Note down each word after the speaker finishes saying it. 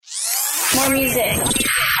More music.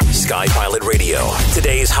 Sky Pilot Radio,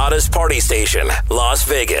 today's hottest party station, Las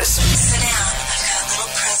Vegas. Sit down. I've got a little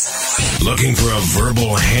present for you. Looking for a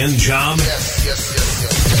verbal hand job?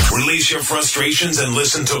 Yes. Release your frustrations and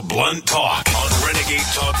listen to Blunt Talk on Renegade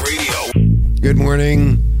Talk Radio. Good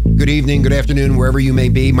morning, good evening, good afternoon, wherever you may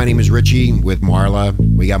be. My name is Richie with Marla.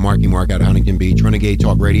 We got Marky Mark out of Huntington Beach, Renegade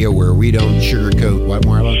Talk Radio, where we don't sugarcoat. What,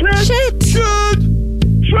 Marla? Shit.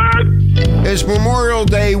 It's Memorial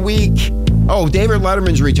Day week. Oh, David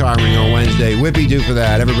Letterman's retiring on Wednesday. Whippy do for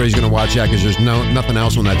that. Everybody's going to watch that because there's nothing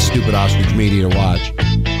else on that stupid ostrich media to watch.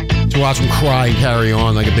 To watch him cry and carry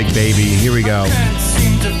on like a big baby. Here we go. I can't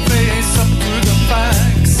seem to face up to the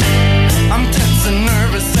facts. I'm tense and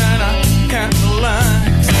nervous and I can't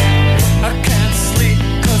relax. I can't sleep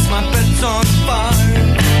cause my bed's on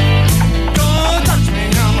fire. Don't touch me,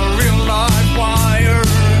 I'm a real live wire.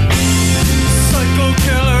 Psycho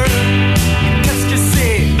killer, qu'est-ce que c'est?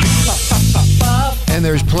 And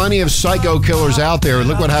there's plenty of psycho killers out there.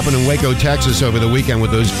 Look what happened in Waco, Texas over the weekend with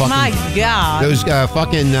those fucking... My God. Those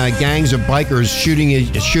fucking gangs of bikers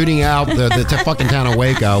shooting out the fucking town of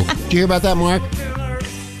Waco. Did you hear about that, Mark?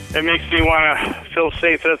 It makes me want to feel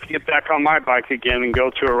safe enough to get back on my bike again and go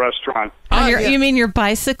to a restaurant. Yeah. You mean your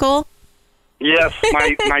bicycle? Yes,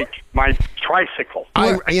 my tricycle.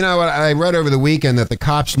 I read over the weekend that the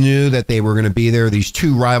cops knew that they were going to be there. These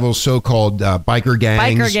two rival so-called biker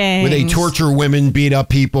gangs. Where they torture women, beat up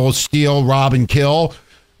people, steal, rob, and kill.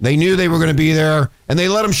 They knew they were going to be there, and they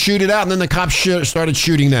let them shoot it out, and then the cops started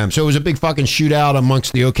shooting them. So it was a big fucking shootout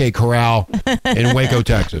amongst the OK Corral in Waco,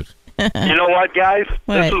 Texas. You know what, guys?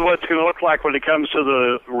 What? This is what it's going to look like when it comes to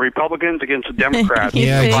the Republicans against the Democrats.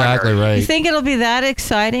 Yeah, exactly right. You think it'll be that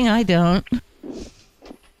exciting? I don't.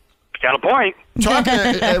 Got a point. Talking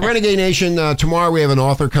Renegade Nation, tomorrow we have an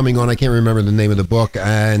author coming on. I can't remember the name of the book.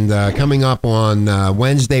 And coming up on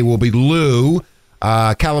Wednesday will be Lou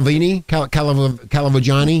Calavini.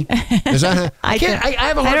 Calavoggiani. Is that? I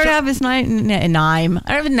have a hard I don't time. have his name. I don't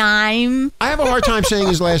have a name. I have a hard time saying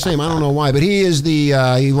his last name. I don't know why, but he is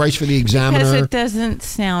he writes for the Examiner. Because it doesn't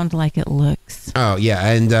sound like it looks. Oh yeah,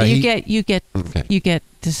 and you get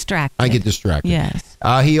distracted. I get distracted. Yes.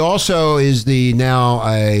 He also is now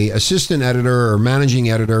a assistant editor or managing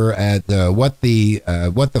editor at what they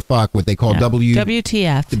call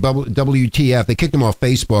WTF. WTF. They kicked him off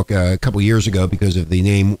Facebook a couple years ago because of the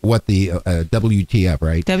name WTF,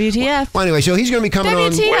 right? WTF. Well, anyway, so he's going to be coming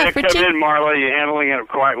on. Way to come in, Marla. You're handling it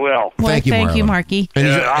quite well. Thank you, Marky.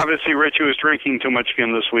 And obviously, Richie was drinking too much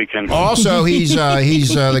again this weekend. Also, he's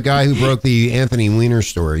the guy who broke the Anthony Weiner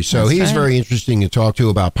story. So That's he's right. very interesting to talk to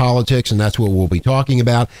about politics, and that's what we'll be talking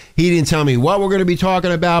about. He didn't tell me what we're going to be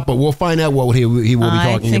talking about, but we'll find out what he will be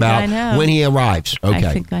talking about when he arrives. Okay.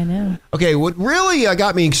 I think I know. Okay, what really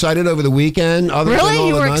got me excited over the weekend... Really?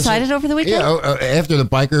 You were excited over the weekend? Yeah, after the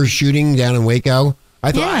bikers shooting down in Waco.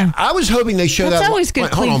 I was hoping they show that... That's always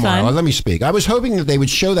good, Hold on, fun. Marla, let me speak. I was hoping that they would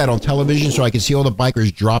show that on television so I could see all the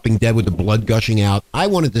bikers dropping dead with the blood gushing out. I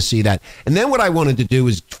wanted to see that. And then what I wanted to do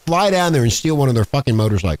was fly down there and steal one of their fucking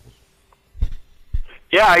motorcycles.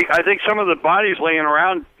 Yeah, I think some of the bodies laying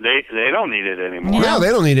around, they don't need it anymore. No, they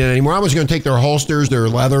don't need it anymore. I was going to take their holsters, their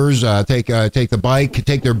leathers, take the bike,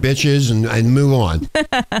 take their bitches, and move on.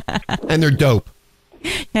 And they're dope.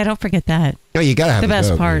 Yeah, don't forget that. No, you got to have the best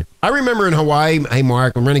dope, part. Man. I remember in Hawaii, hey,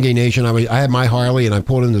 Mark, on Renegade Nation, I had my Harley, and I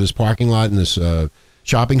pulled into this parking lot in this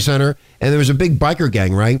shopping center, and there was a big biker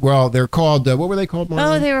gang, right? Well, they're called, what were they called, Mark?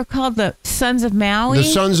 Oh, they were called the Sons of Maui? The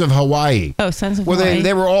Sons of Hawaii. Oh, Sons of Hawaii. Well,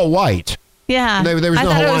 they were all white. Yeah. There was I no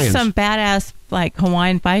thought Hawaiians. it was some badass,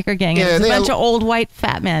 Hawaiian biker gang. Yeah, It was a bunch of old white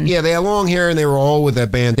fat men. Yeah, they had long hair, and they were all with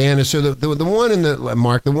that bandana. So the one in the,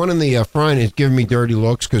 Mark, the one in the front is giving me dirty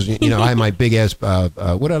looks because, I have my big-ass,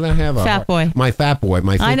 what did I have? Fat boy. My fat boy.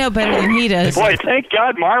 I know better than he does. Boy, thank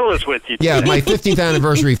God Marla's with you. Yeah, my 15th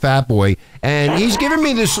anniversary fat boy. And he's giving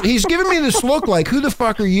me this look like, who the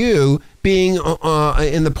fuck are you being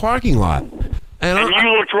in the parking lot? And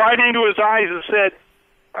you looked right into his eyes and said,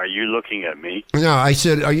 "Are you looking at me?" No, I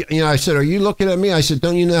said, "Are you looking at me?" I said,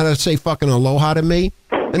 "Don't you know how to say fucking aloha to me?"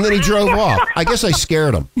 And then he drove off. I guess I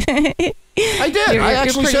scared him. I did. I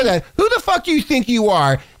actually said that. Who the fuck do you think you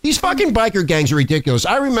are? These fucking biker gangs are ridiculous.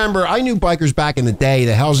 I knew bikers back in the day,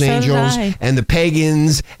 the Hells Angels and the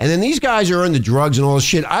Pagans, and then these guys are into drugs and all this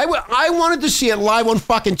shit. I wanted to see it live on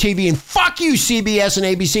fucking TV, and fuck you, CBS and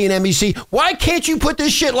ABC and NBC. Why can't you put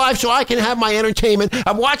this shit live so I can have my entertainment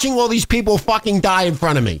of watching all these people fucking die in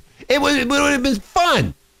front of me? It would have been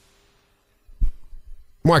fun.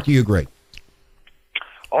 Mark, do you agree?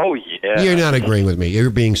 Oh, yeah. You're not agreeing with me. You're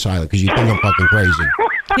being silent because you think I'm fucking crazy.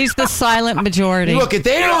 He's the silent majority. Look, if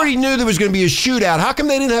they already knew there was going to be a shootout, how come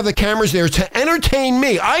they didn't have the cameras there to entertain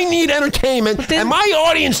me? I need entertainment, and my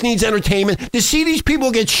audience needs entertainment to see these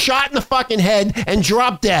people get shot in the fucking head and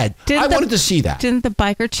drop dead. I wanted to see that. Didn't the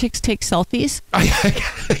biker chicks take selfies? There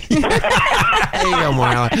you go,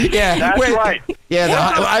 Marla. Yeah, That's right. Yeah,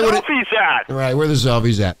 where the selfies at? Right, where the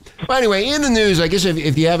selfies at. But anyway, in the news, I guess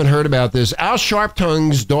if you haven't heard about this, Al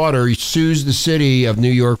Sharptongue's daughter sues the city of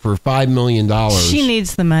New York for $5 million. She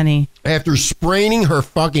needs the money. After spraining her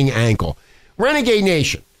fucking ankle. Renegade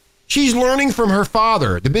Nation. She's learning from her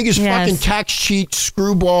father, the biggest fucking tax cheat,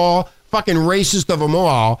 screwball, fucking racist of them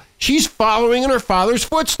all. She's following in her father's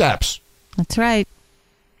footsteps. That's right.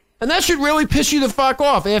 And that should really piss you the fuck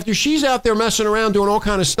off after she's out there messing around doing all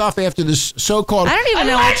kind of stuff after this so-called I don't even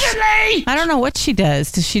know I don't know what she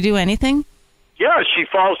does. Does she do anything? Yeah, she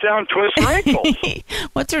falls down, twists her ankles.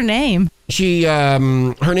 What's her name? She,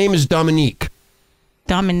 her name is Dominique.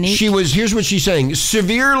 Dominique? She was, here's what she's saying,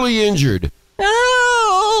 severely injured,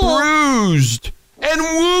 bruised, and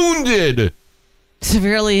wounded.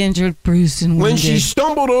 Severely injured, bruised, and wounded. When she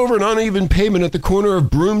stumbled over an uneven pavement at the corner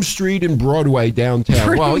of Broome Street and Broadway downtown.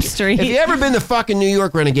 Broome Street. If you ever been to fucking New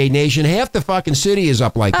York, Renegade Nation, half the fucking city is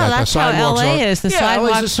up like that. That's the how LA is. The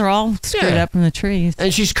sidewalks are all screwed up from the trees.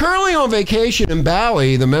 And she's currently on vacation in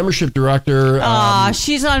Bali, the membership director.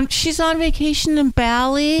 She's on vacation in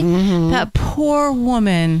Bali. Mm-hmm. That poor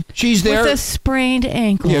woman. She's there with a sprained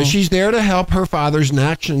ankle. Yeah, she's there to help her father's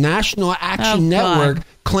National Action Network. God.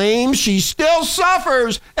 Claims she still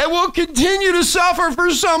suffers and will continue to suffer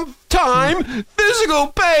for some time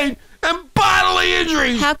physical pain and bodily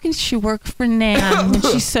injuries. How can she work for NAM when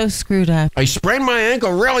she's so screwed up? I sprained my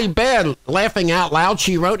ankle really bad, laughing out loud,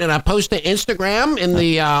 she wrote, and I posted to Instagram in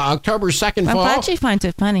the October 2nd fall. I'm glad she finds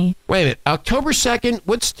it funny. Wait a minute. October 2nd,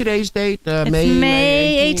 what's today's date? It's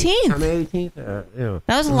May 18th. May 18th? Yeah.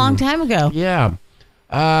 That was a long time ago. Yeah.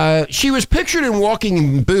 She was pictured in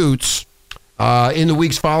walking boots in the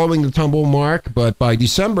weeks following the tumble mark, but by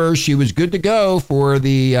December, she was good to go for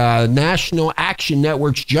the National Action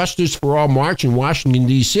Network's Justice for All March in Washington,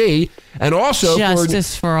 D.C., and also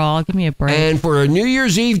Justice for All. Give me a break. And for a New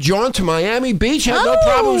Year's Eve jaunt to Miami Beach, had no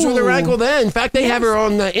problems with her ankle then. In fact, they have her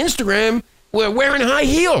on Instagram wearing high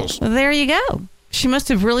heels. Well, there you go. She must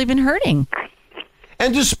have really been hurting.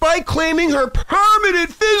 And despite claiming her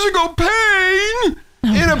permanent physical pain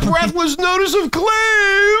in a breathless notice of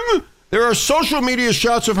claim, there are social media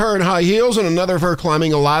shots of her in high heels and another of her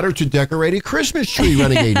climbing a ladder to decorate a Christmas tree,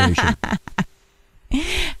 Renegade Nation.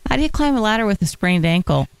 How do you climb a ladder with a sprained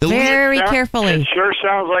ankle? Very carefully. It sure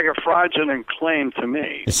sounds like a fraudulent claim to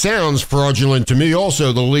me. It sounds fraudulent to me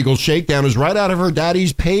also. The legal shakedown is right out of her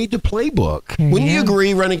daddy's pay-to-play book. Wouldn't you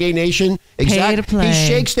agree, Renegade Nation? Pay to play. He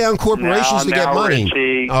shakes down corporations to get money.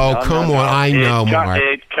 Richie, come on. I know, Mark.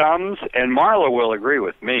 It comes, and Marla will agree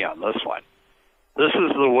with me on this one. This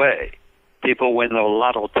is the way people win the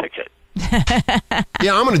lotto ticket.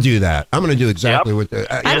 Yeah, I'm going to do that. I'm going to do exactly what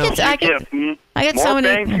the... I get more somebody...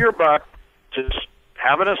 bang for your buck just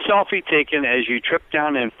having a selfie taken as you trip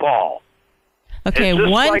down and fall. Okay,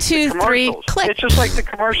 1, 2, 3, click. It's just like the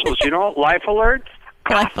commercials, Life Alert.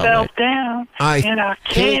 I fell down and I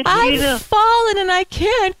can't get up. I've fallen and I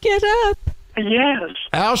can't get up. Yes.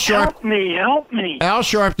 Help me. Al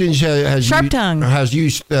Sharpton has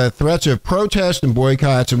used threats of protest and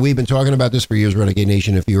boycotts, and we've been talking about this for years, Renegade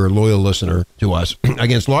Nation, if you're a loyal listener to us,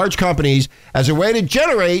 against large companies as a way to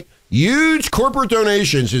generate huge corporate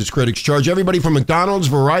donations. His critics charge everybody from McDonald's,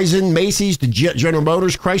 Verizon, Macy's, to General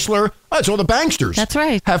Motors, Chrysler. Oh, it's all the banksters. That's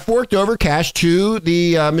right. Have forked over cash to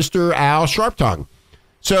the Mr. Al Sharpton.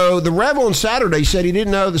 So the Rev on Saturday said he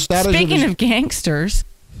didn't know the status Speaking of gangsters...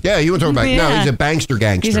 Yeah, you want to talk about... No, he's a bankster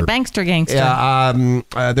gangster. He's a bankster gangster. Yeah,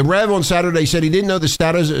 the Rev on Saturday said he didn't know the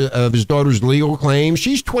status of his daughter's legal claim.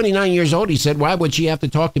 She's 29 years old. He said, why would she have to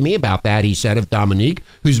talk to me about that, he said, of Dominique,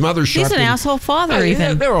 whose mother's Sharpton... He's an asshole father, even.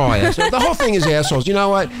 Yeah, they're all assholes. The whole thing is assholes. You know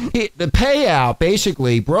what? The payout,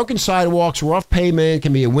 basically, broken sidewalks, rough pavement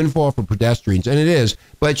can be a windfall for pedestrians, and it is.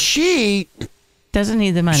 But she... Doesn't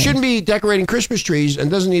need the money. Shouldn't be decorating Christmas trees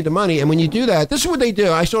and doesn't need the money. And when you do that, this is what they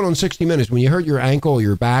do. I saw it on 60 Minutes. When you hurt your ankle or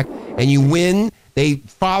your back and you win, they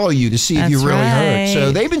follow you to see if you really hurt.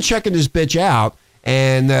 So they've been checking this bitch out,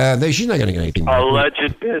 and she's not going to get anything back.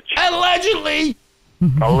 Alleged bitch. Allegedly.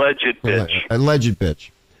 Alleged bitch. Alleged bitch.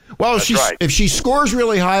 Well, if she scores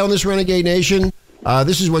really high on this Renegade Nation,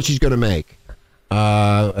 this is what she's going to make.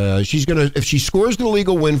 She's going to, if she scores the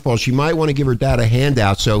legal windfall, she might want to give her dad a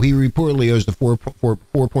handout. So he reportedly owes the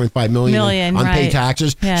 $4.5 million unpaid right.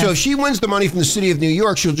 taxes. Yes. So if she wins the money from the city of New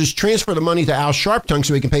York, she'll just transfer the money to Al Sharptongue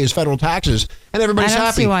so he can pay his federal taxes, and everybody's I don't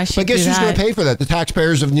happy. see why she'd but guess do who's going that. to pay for that? The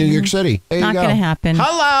taxpayers of New York City. There you Not go. going to happen.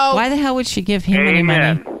 Hello. Why the hell would she give him any money?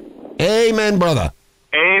 Amen. Amen, brother.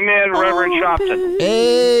 Amen, Reverend Shopton.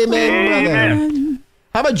 Amen, brother. Amen.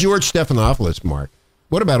 How about George Stephanopoulos, Mark?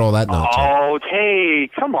 What about all that nonsense? Oh, hey,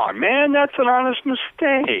 come on, man. That's an honest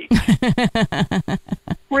mistake.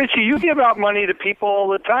 Richie, you give out money to people all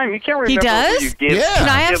the time. You can't remember He does? who you give. Yeah. Can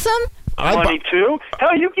I have give some? money to.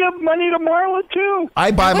 Hell, you give money to Marla, too.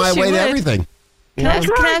 I buy I my wish you way to would. everything. Can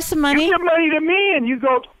I have some money? You give money to me, and you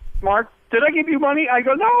go, Mark, did I give you money? I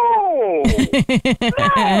go, no.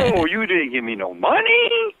 No, you didn't give me no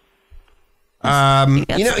money. You know,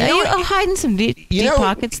 Are you hiding some deep know-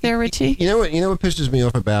 pockets there, Richie? You know what pisses me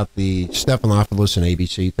off about the Stephanopoulos and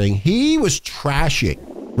ABC thing? He was trashing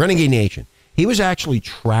Renegade Nation. He was actually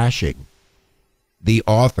trashing the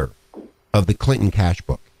author of the Clinton Cash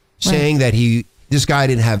book, saying that this guy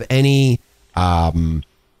didn't have any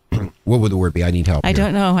what would the word be? I need help. I here.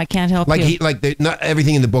 don't know. I can't help you. Not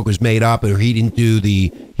everything in the book was made up, or he didn't do the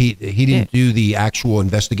do the actual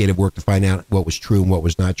investigative work to find out what was true and what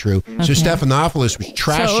was not true. So Stephanopoulos was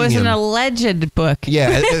trashing So it was him. an alleged book. Yeah,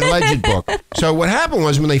 an alleged book. So what happened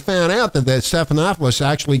was when they found out that Stephanopoulos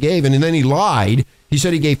actually gave, and then he lied. He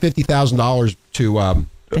said he gave $50,000 to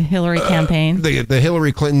The Hillary campaign. the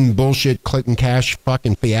Hillary Clinton bullshit Clinton Cash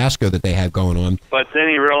fucking fiasco that they had going on. But then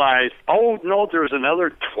he realized, oh, no, there's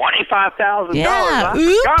another $25,000 Yeah, I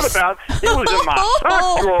oops. forgot about. It was in my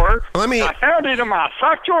sock drawer. Let me- I found it in my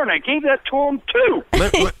sock drawer, and I gave that to him, too.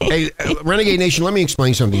 Hey, Renegade Nation, let me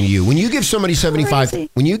explain something to you. When you give somebody Crazy.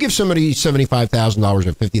 $75,000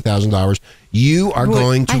 or $50,000, you are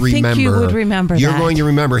going to I think remember. you would remember You're that. going to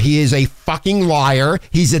remember. He is a fucking liar.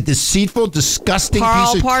 He's a deceitful, disgusting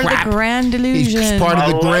piece of part crap. of the grand He's delusion. part of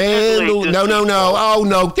the Allegedly grand. No. deceitful. Oh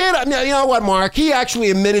no. Get up. No, you know what, Mark? He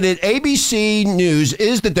actually admitted it. ABC News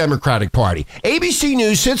is the Democratic Party. ABC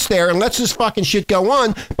News sits there and lets this fucking shit go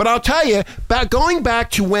on. But I'll tell you, going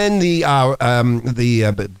back to when the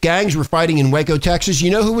gangs were fighting in Waco, Texas.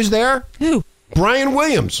 You know who was there? Who? Brian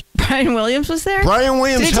Williams. Brian Williams was there? Brian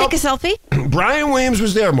Williams. Did he take a selfie? Brian Williams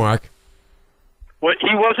was there, Mark. What,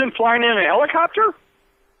 he wasn't flying in a helicopter?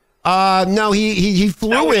 No, he That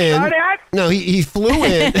flew was in. shot at? No, he flew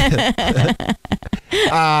in.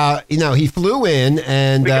 He flew in,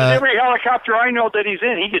 and Because every helicopter I know that he's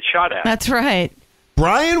in, he gets shot at. That's right.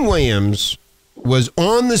 Brian Williams was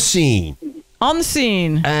on the scene, On the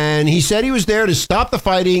scene. and he said he was there to stop the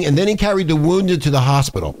fighting, and then he carried the wounded to the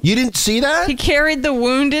hospital. You didn't see that? He carried the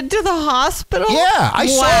wounded to the hospital? Yeah, I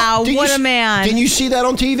saw. Wow, Did what you- a man. Didn't you see that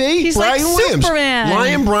on TV? He's Brian like Williams. Superman.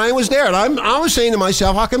 Lion Brian was there, and I was saying to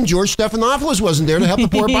myself, how come George Stephanopoulos wasn't there to help the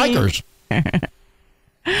poor bikers?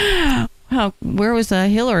 Oh, where was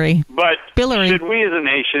Hillary? But Hillary. should we as a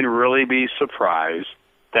nation really be surprised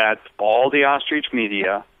that all the ostrich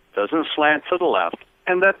media doesn't slant to the left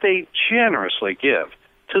and that they generously give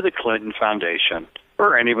to the Clinton Foundation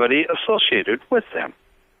or anybody associated with them?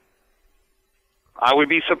 I would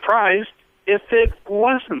be surprised if it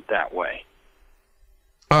wasn't that way.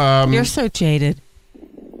 You're so jaded.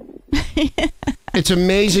 It's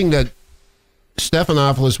amazing that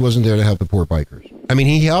Stephanopoulos wasn't there to help the poor bikers. I mean,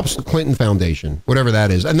 he helps the Clinton Foundation, whatever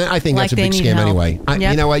that is. And I think Like that's a they big need scam help. anyway.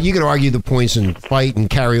 Yep. You know what? You can argue the points and fight and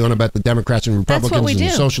carry on about the Democrats and That's what Republicans we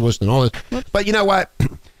and the do. socialists and all this. But you know what?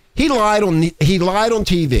 He lied on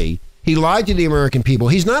TV. He lied to the American people.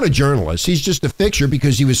 He's not a journalist. He's just a fixture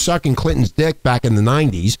because he was sucking Clinton's dick back in the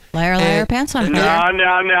 90s. Liar, liar, And- pants on No. fire.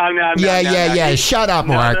 Yeah. Shut up,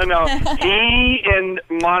 Mark. No. He and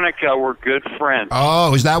Monica were good friends.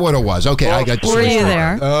 Oh, is that what it was? Okay, I got you. Were you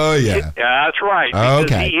there? Oh, yeah. Yeah, that's right. Because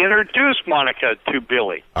Okay. he introduced Monica to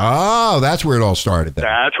Billy. Oh, that's where it all started then.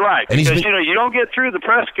 That's right. And he's Because, been- you don't get through the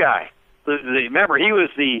press guy. Remember, he was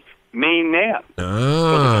the main man for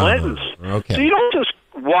the Clintons. Okay. So you don't just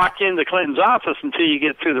walk into Clinton's office until you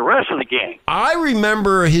get through the rest of the gang. I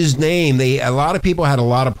remember his name. A lot of people had a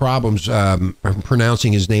lot of problems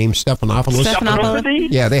pronouncing his name, Stephanopoulos. Stephanopoulos.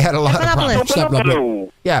 Yeah, they had a lot of Stephanopoulos. problems.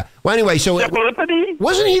 Stephanopoulos. Yeah. Well, anyway, so Stephanopoulos?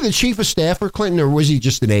 wasn't he the chief of staff for Clinton, or was he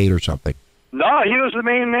just an aide or something? No, he was the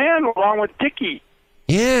main man along with Dickie.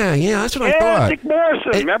 Yeah, that's what I Yeah, thought. Dick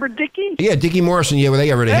Morrison. Remember Dickie? Yeah, Dickie Morrison. Yeah, well, they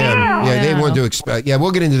got rid of him. Yeah, they wanted to expect. Yeah,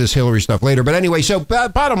 we'll get into this Hillary stuff later. But anyway, so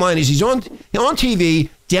bottom line is he's on TV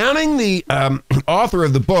downing the author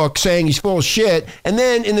of the book, saying he's full of shit. And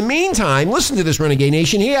then in the meantime, listen to this, Renegade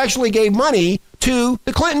Nation. He actually gave money to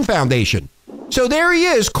the Clinton Foundation. So there he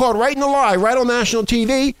is, caught right in the lie, right on national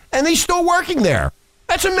TV, and he's still working there.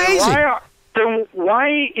 That's amazing. Then why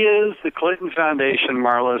is the Clinton Foundation,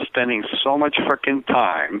 Marla, spending so much freaking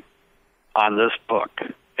time on this book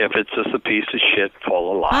if it's just a piece of shit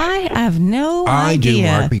full of lies? I have no I idea. do,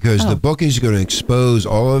 Mark, because the book is going to expose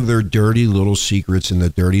all of their dirty little secrets in the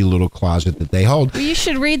dirty little closet that they hold. Well, you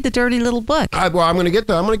should read the dirty little book. I have to get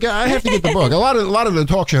the book. A lot of the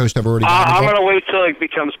talk show hosts have already got I'm the book. going to wait till it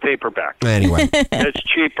becomes paperback. Anyway. It's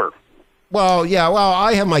cheaper. Well, yeah,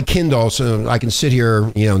 I have my Kindle, so I can sit here,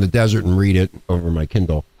 in the desert and read it over my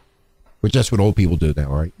Kindle, which that's what old people do now,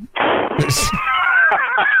 right?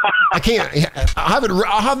 I can't.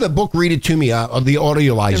 I'll have the book read it to me, the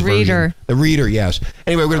audioized The reader. version. The reader, yes.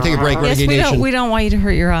 Anyway, we're going to take a break. Yes, Renegade Nation. we don't want you to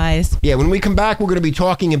hurt your eyes. Yeah, when we come back, we're going to be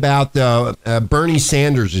talking about Bernie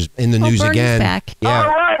Sanders is in the news Bernie's again. back. Yeah.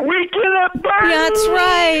 All right, we get up, Bernie! That's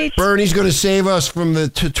right. Bernie's going to save us from the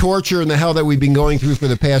torture and the hell that we've been going through for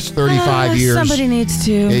the past 35 years. Somebody needs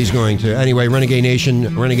to. Yeah, he's going to. Anyway, Renegade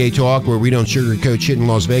Nation, Renegade Talk, where we don't sugarcoat shit in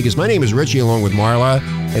Las Vegas. My name is Richie, along with Marla.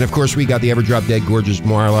 And, of course, we got the ever-drop-dead gorgeous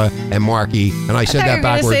Marla and Marky. And I said that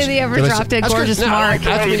backwards. Say the ever-drop-dead gorgeous Mark. You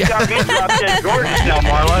got me drop-dead gorgeous now,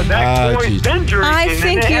 Marla. That boy's been drinking. I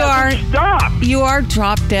think you are. Stop. You are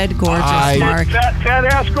drop-dead gorgeous, Mark.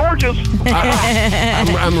 Fat-ass gorgeous.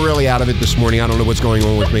 I'm really out of it this morning. I don't know what's going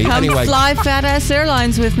on with me. Come Anyway. fly Fat Ass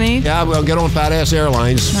Airlines with me. Yeah, well, get on Fat Ass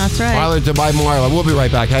Airlines. That's right. Pilot to buy Marla. We'll be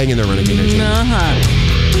right back. Hang in there, Renegade Nation. Uh-huh.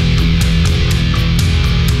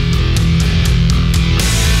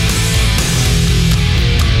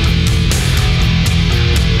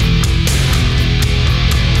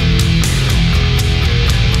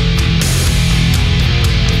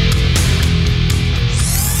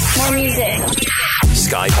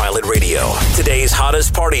 Sky Pilot Radio, today's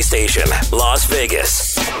hottest party station, Las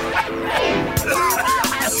Vegas.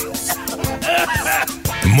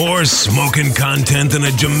 More smoking content than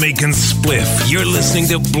a Jamaican spliff. You're listening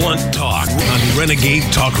to Blunt Talk on Renegade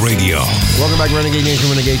Talk Radio. Welcome back, Renegade Nation,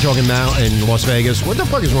 Renegade Talking now in Las Vegas. What the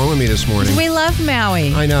fuck is wrong with me this morning? We love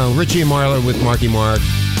Maui. I know. Richie and Marla with Marky Mark.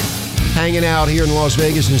 Hanging out here in Las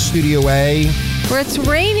Vegas in Studio A. Where it's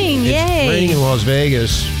raining. It's Yay. raining in Las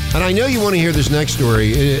Vegas. And I know you want to hear this next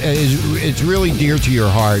story. It's really dear to your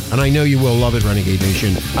heart. And I know you will love it, Renegade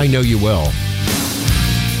Nation. I know you will.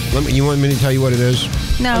 You want me to tell you what it is?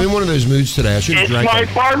 No. I'm in one of those moods today. I should have It's drank my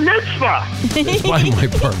it. bar mitzvah. It's my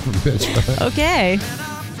bar mitzvah. Okay.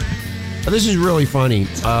 This is really funny.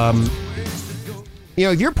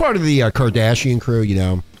 If you're part of the Kardashian crew,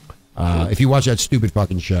 if you watch that stupid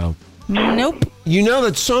fucking show, Nope. you know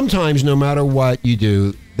that sometimes, no matter what you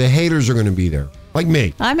do, the haters are going to be there. Like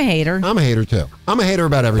me. I'm a hater. I'm a hater, too. I'm a hater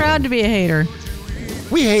about everything. Proud to be a hater.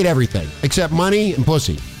 We hate everything, except money and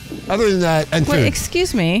pussy. Other than that, and Wait, food.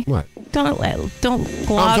 excuse me. What? Don't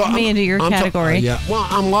glob me into your category. Yeah. Well,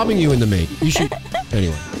 I'm lobbing you into me. You should.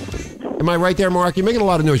 Anyway. Am I right there, Mark? You're making a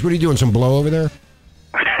lot of noise. What are you doing? Some blow over there?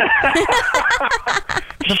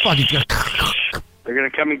 The fuck? They're going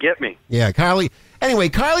to come and get me. Yeah, Kylie. Anyway,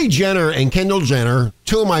 Kylie Jenner and Kendall Jenner,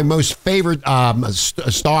 two of my most favorite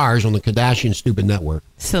stars on the Kardashian stupid network.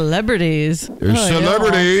 Celebrities. They're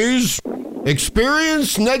celebrities.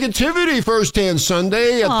 Experienced negativity firsthand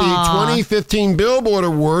Sunday at the 2015 Billboard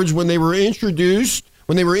Awards when they were introducing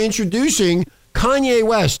Kanye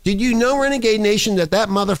West. Did you know, Renegade Nation, that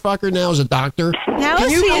motherfucker now is a doctor? How Can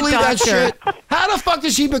is you he a believe that doctor? shit? How the fuck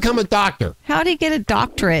does he become a doctor? How did he get a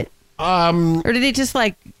doctorate? Or did he just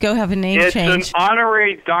go have a name It's change? an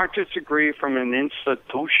honorary doctorate degree from an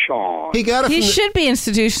institution. He got it He from should be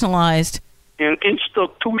institutionalized. An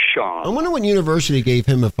institution. I wonder what university gave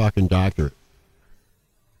him a fucking doctorate.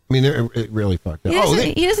 I mean, it really fucked up.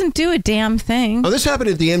 He doesn't do a damn thing. This happened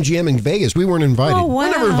at the MGM in Vegas. We weren't invited. Oh, wow.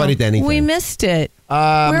 We're never invited to anything. We missed it.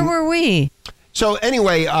 Where were we? So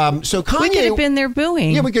anyway, so Kanye... We could have been there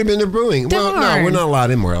booing. Yeah, we could have been there booing. Well, no, Darn. we're not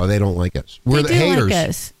allowed in there. They don't like us. We're They the do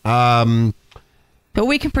haters. like us. But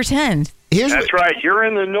we can pretend. That's right. You're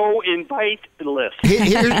in the no invite list.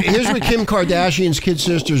 Here's what Kim Kardashian's kid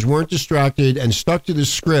sisters weren't distracted and stuck to the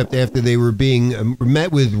script after they were being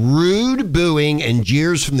met with rude booing and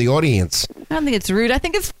jeers from the audience. I don't think it's rude. I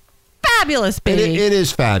think it's fabulous, baby. It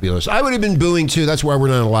is fabulous. I would have been booing too. That's why we're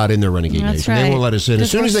not allowed in there, Renegade That's Nation. right. They won't let us in. As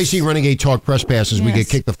soon as they see Renegade Talk press passes, we get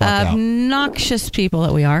kicked the fuck out. Obnoxious people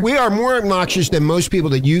that we are. We are more obnoxious than most people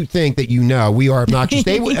that you think that you know. We are obnoxious.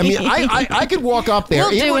 I could walk up there.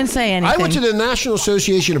 We'll do and say anything. I went to the National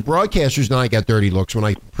Association of Broadcasters and I got dirty looks when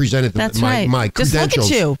I presented my Just credentials.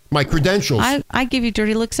 look at you. My credentials. I give you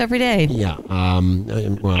dirty looks every day. Yeah.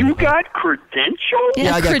 You got credentials?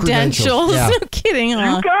 Yeah, I got credentials. credentials. Yeah. No kidding,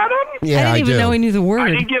 huh? You got them? Yeah, I didn't even do. know he knew the I word.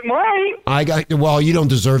 didn't get mine. Well, you don't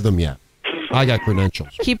deserve them yet. I got credentials.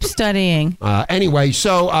 Keep studying. Anyway, these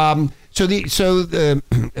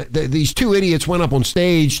two idiots went up on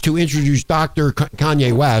stage to introduce Dr.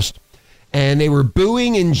 Kanye West, and they were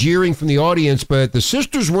booing and jeering from the audience, but the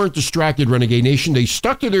sisters weren't distracted, Renegade Nation. They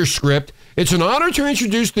stuck to their script. It's an honor to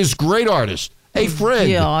introduce this great artist, a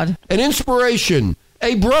friend, God. an inspiration,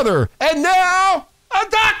 a brother, and now a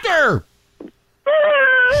doctor.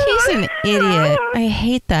 He's an idiot. I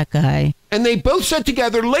hate that guy. And they both said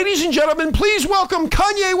together, ladies and gentlemen, please welcome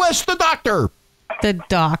Kanye West, the doctor. The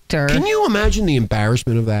doctor. Can you imagine the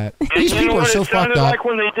embarrassment of that? These people are so fucked up. Like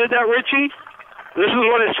when they did that, Richie? This is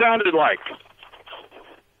what it sounded like.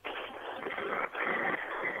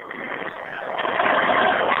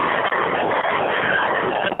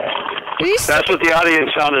 That's what the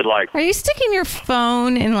audience sounded like. Are you sticking your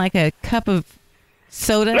phone in like a cup of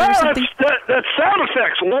soda No, or something? that's sound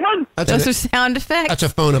effects, woman. Those are sound effects. That's a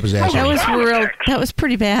phone up his ass. That was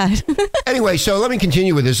pretty bad. Anyway, so let me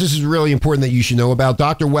continue with this. This is really important that you should know about.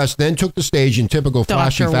 Dr. West then took the stage in typical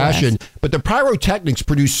flashy Dr. fashion, West. but the pyrotechnics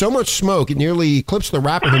produced so much smoke it nearly eclipsed the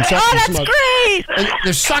rapper himself. Oh, in that's smoke. great! And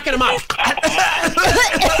they're sucking him up.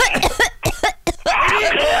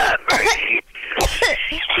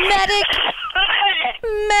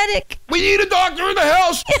 Medic! We need a doctor in the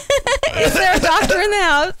house. Is there a doctor in the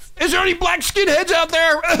house? Is there any black skinheads out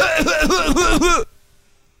there? Is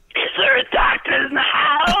there a doctor in the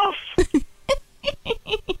house?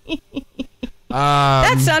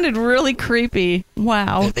 That sounded really creepy.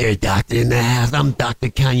 Wow. Is there a doctor in the house? I'm Dr.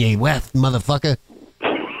 Kanye West, motherfucker.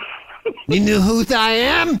 You know who I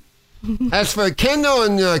am? As for Kendall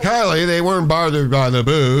and Kylie, they weren't bothered by the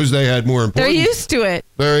booze. They had more important. They're used to it.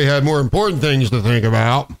 They had more important things to think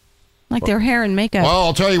about. Like their hair and makeup. Well,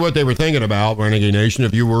 I'll tell you what they were thinking about, Renegade Nation,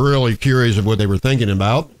 if you were really curious of what they were thinking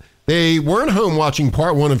about. They weren't home watching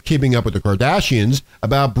part one of Keeping Up with the Kardashians.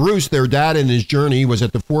 About Bruce, their dad and his journey was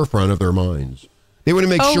at the forefront of their minds. They want to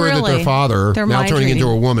make sure that their father, now turning into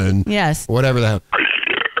a woman, yes, whatever the hell.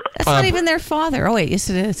 That's not even their father. Oh, wait, yes,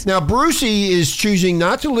 it is. Now, Brucey is choosing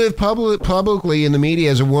not to live publicly in the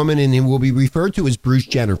media as a woman, and he will be referred to as Bruce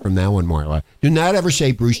Jenner from now on, Marla. Do not ever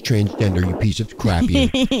say Bruce transgender, you piece of crap.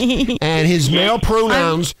 And his male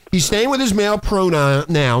pronouns, he's staying with his male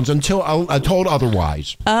pronouns until told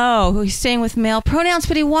otherwise. Oh, he's staying with male pronouns,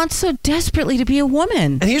 but he wants so desperately to be a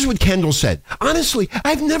woman. And here's what Kendall said. Honestly,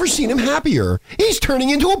 I've never seen him happier. He's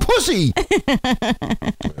turning into a pussy.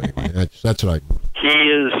 Anyway, that's what I... He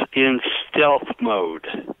is in stealth mode.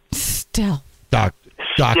 Stealth. Doctor.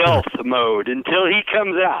 Stealth mode until he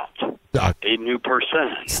comes out. A new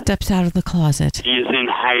person. Steps out of the closet. He is in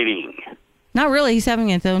hiding. Not really. He's having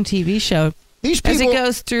his own TV show. These people, as it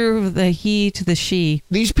goes through the he to the she.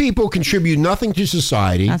 These people contribute nothing to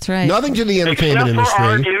society. That's right. Nothing to the entertainment Except for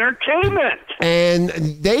industry. our entertainment. And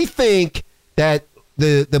they think that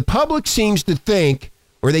the public seems to think,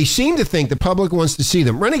 or they seem to think the public wants to see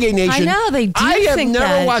them. Renegade Nation. I know, they do I have think never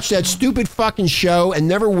that. watched that stupid fucking show and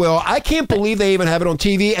never will. I can't believe they even have it on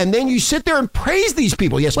TV. And then you sit there and praise these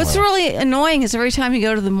people. Yes, What's Marla. really annoying is every time you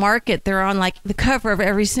go to the market, they're on like the cover of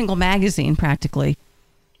every single magazine practically.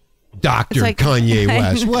 Dr. Like, Kanye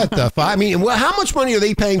West. What the fuck? I mean, how much money are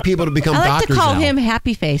they paying people to become I like doctors to call now? him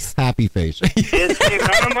Happy Face. Happy Face. It's the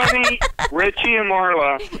amount of money, Richie and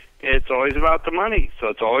Marla, it's always about the money. So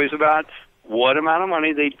it's always about what amount of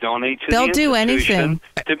money they donate to They'll the do institution anything.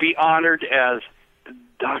 to be honored as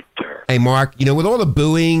doctor. Hey, Mark, with all the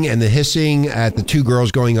booing and the hissing at the two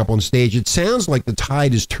girls going up on stage, it sounds like the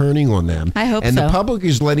tide is turning on them. I hope and so. And the public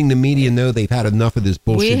is letting the media know they've had enough of this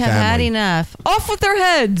bullshit We have had family. enough. Off with their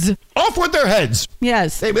heads. Off with their heads.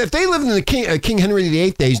 Yes. If they lived in the King Henry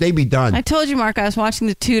VIII days, they'd be done. I told you, Mark, I was watching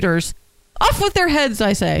the Tudors. Off with their heads,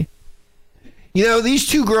 I say. These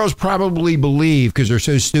two girls probably believe, because they're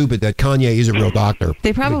so stupid, that Kanye is a real doctor.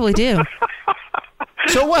 They probably do.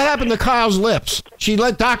 So what happened to Kyle's lips? She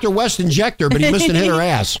let Dr. West inject her, but he missed and hit her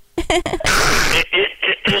ass.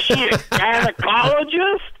 Is she a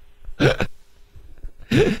gynecologist?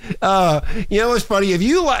 What's funny? If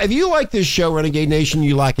you like this show, Renegade Nation,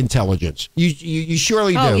 you like intelligence. You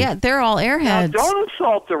surely do. Oh, yeah, they're all Now, airheads. don't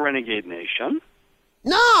insult the Renegade Nation.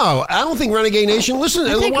 No, I don't think Renegade Nation. Listen,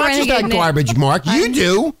 think watches that Renegade garbage, Mark. You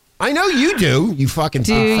do. I know you do. You fucking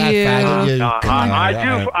Do fat you? faggot. I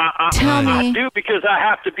do. Tell me. I do because I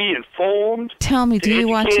have to be informed. Tell me, to do you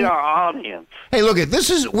watch educate it? our audience. Hey, look,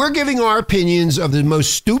 we're giving our opinions of the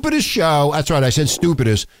most stupidest show. That's right, I said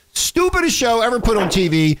stupidest. stupidest show ever put on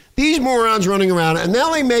TV. These morons running around, and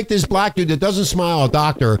now they make this black dude that doesn't smile a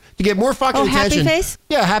doctor to get more fucking attention. Happy Face?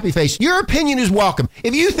 Yeah, Happy Face. Your opinion is welcome.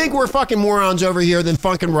 If you think we're fucking morons over here, then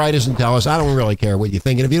fucking write us and tell us. I don't really care what you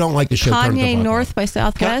think. And if you don't like the show, turn it the Kanye fuck North off. by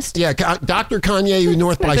Southwest? Dr. Kanye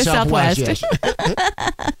North by By Southwest. Southwest.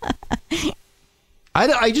 Yes.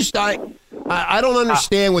 I don't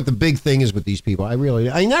understand what the big thing is with these people. I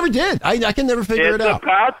never did. I can never figure it out. It's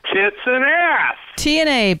about tits and ass.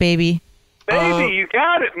 TNA, baby. Baby, you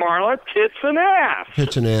got it, Marla. Tits and ass.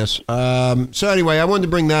 Tits and ass. So anyway, I wanted to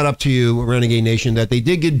bring that up to you, Renegade Nation, that they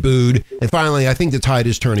did get booed, and finally, I think the tide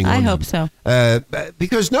is turning on I them. hope so.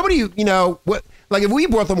 Because nobody, what? Like if we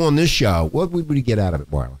brought them on this show, what would we get out of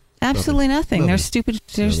it, Marla? Absolutely nothing. They're stupid.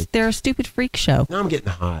 They're a stupid freak show. Now I'm getting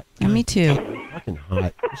hot. Me too. Fucking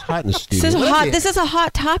hot. It's hot in the studio. This is a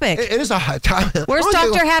hot topic. It is a hot topic. Where's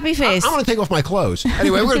Dr. Happy Face? I'm going to take off my clothes.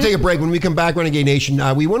 Anyway, we're going to take a break. When we come back, Renegade Nation,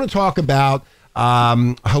 we want to talk about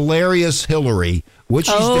hilarious Hillary, what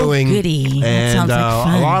she's doing. Goody. That And sounds like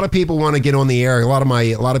fun. a lot of people want to get on the air. A lot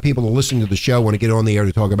of people who are listening to the show want to get on the air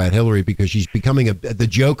to talk about Hillary because she's becoming the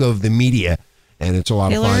joke of the media. And it's a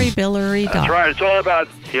lot of fun. Hillary, Billary, Doc. That's right. It's all about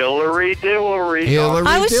Hillary Dillery. Hillary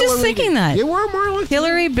I was just Dillery. thinking that. You were, Marla?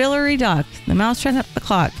 Hillary, Billary, Doc. The mouse trying up the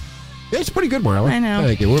clock. It's pretty good, Marla. I know.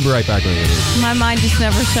 Thank you. We'll be right back. My mind just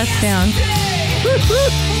never shuts down.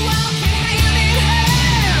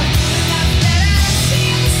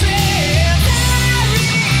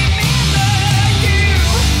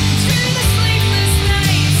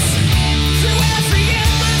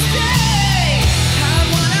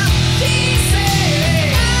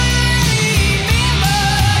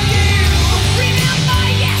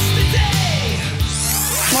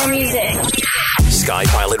 More music. Sky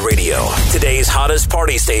Pilot Radio, today's hottest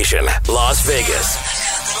party station, Las Vegas.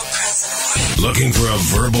 Looking for a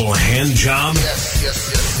verbal hand job?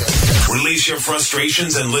 Yes. Release your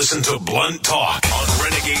frustrations and listen to Blunt Talk on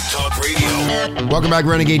Renegade Talk Radio. Welcome back,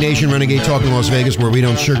 Renegade Nation, Renegade Talk in Las Vegas, where we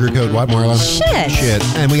don't sugarcoat what, Marla? Shit.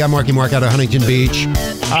 And we got Marky Mark out of Huntington Beach.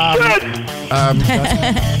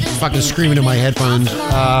 Fucking screaming in my headphones.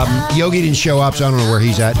 Yogi didn't show up, so I don't know where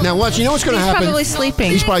he's at. Now, watch. You know what's going to happen? He's probably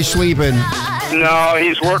sleeping. He's probably sleeping. No,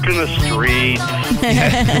 he's working the street.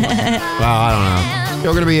 Well, I don't know.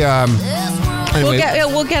 You're going to be. Anyway.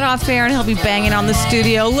 We'll get off air and he'll be banging on the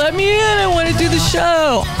studio. Let me in. I want to do the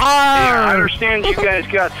show. Yeah, I understand you guys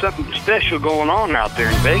got something special going on out there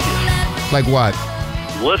in Vegas. Like what?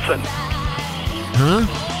 Listen. Huh?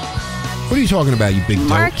 What are you talking about, you big dope?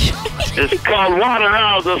 Mark. It's called Water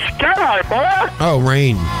Out of the Sky, boy. Oh,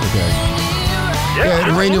 rain. Okay. Yeah,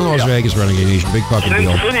 it rained in Las Vegas, Renegade Nation. Big fucking Sin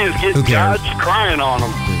deal. City is Who getting cares? God's crying on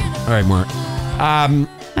them. All right, Mark.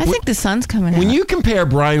 I think the sun's coming When out. you compare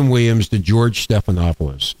Brian Williams to George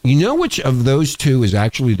Stephanopoulos, you know which of those two is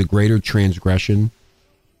actually the greater transgression?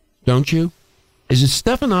 Don't you? Is it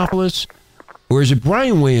Stephanopoulos or is it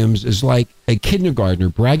Brian Williams is like a kindergartner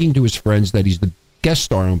bragging to his friends that he's the guest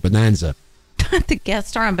star on Bonanza? The guest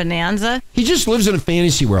star on Bonanza. He just lives in a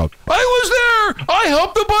fantasy world. I was there. I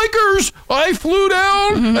helped the bikers. I flew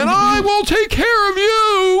down and I will take care of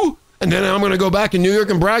you. And then I'm going to go back to New York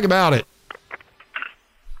and brag about it.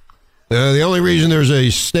 The only reason there's a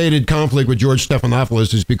stated conflict with George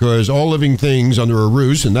Stephanopoulos is because all living things under a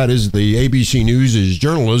roost, and that is the ABC News is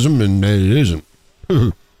journalism, and it isn't.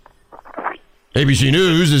 ABC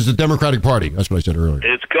News is the Democratic Party. That's what I said earlier.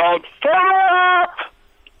 It's called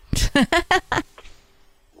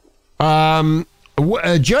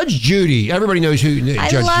Judge Judy. Everybody knows who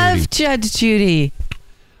Judge Judy. I love Judge Judy.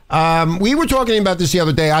 We were talking about this the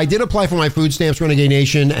other day. I did apply for my food stamps, Renegade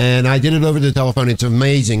Nation, and I did it over the telephone. It's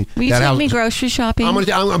amazing. Will you take me grocery shopping? I'm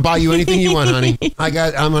gonna buy you anything you want, honey.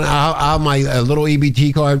 I'll have my little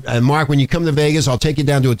EBT card. And Mark, when you come to Vegas, I'll take you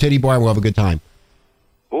down to a titty bar and we'll have a good time.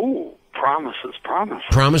 Ooh, promises.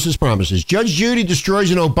 Promises. Judge Judy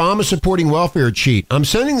destroys an Obama-supporting welfare cheat. I'm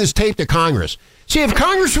sending this tape to Congress. See, if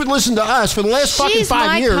Congress would listen to us for the last fucking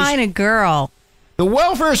 5 years. She's my kind of girl. The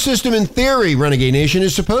welfare system, in theory, Renegade Nation,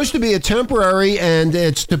 is supposed to be a temporary, and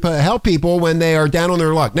it's to help people when they are down on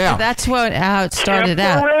their luck. Now, That's how it started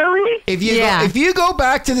out. if you go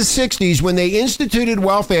back to the 60s when they instituted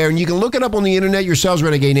welfare, and you can look it up on the internet yourselves,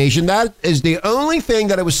 Renegade Nation, that is the only thing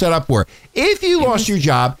that it was set up for. If you lost your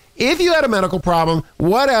job, if you had a medical problem,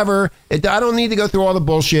 whatever, I don't need to go through all the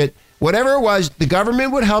bullshit. Whatever it was, the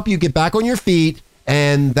government would help you get back on your feet,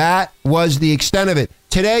 and that was the extent of it.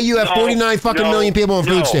 Today, you have 49 million people on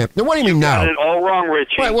food stamp. Now, what do you mean, You got no? it all wrong,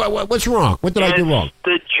 Richie. What's wrong? What did I do wrong?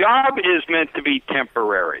 The job is meant to be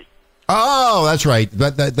temporary. Oh, that's right.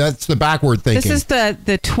 That's the backward thinking. This is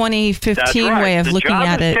the 2015 way of looking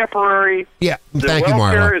at it. The job is temporary. Yeah, The thank you,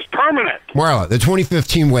 welfare Marla. is permanent. Marla, the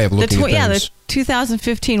 2015 way of looking at things. Yeah, the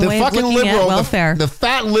 2015 The way of fucking looking at liberal, welfare. the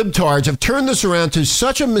fat libtards have turned this around to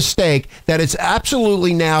such a mistake that it's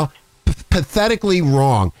absolutely now pathetically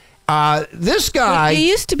wrong. This guy... You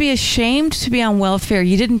used to be ashamed to be on welfare.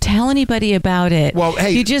 You didn't tell anybody about it. Well,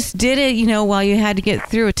 hey... You just did it, while you had to get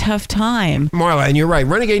through a tough time. Marla, and you're right.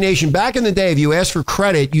 Renegade Nation, back in the day, if you asked for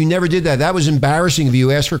credit, you never did that. That was embarrassing if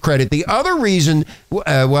you asked for credit. The other reason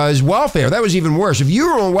was welfare. That was even worse. If you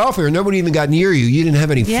were on welfare, nobody even got near you. You didn't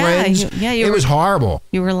have any friends. It was horrible.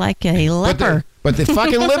 You were like a leper. But the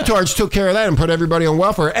fucking libtards took care of that and put everybody on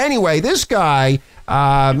welfare. Anyway, this guy...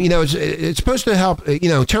 it's supposed to help,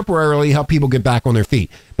 temporarily help people get back on their feet.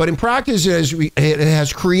 But in practice, it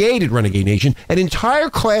has created, Renegade Nation, an entire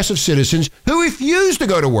class of citizens who refuse to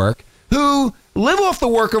go to work, who live off the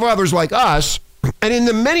work of others like us. And in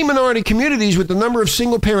the many minority communities with the number of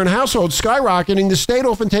single-parent households skyrocketing, the state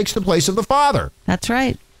often takes the place of the father. That's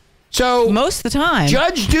right. So most of the time.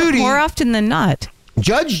 Judge Judy... More often than not.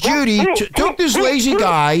 Judge Judy took this lazy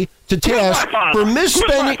guy to task for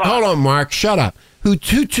misspending... Hold on, Mark. Shut up.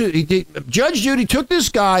 Judge Judy took this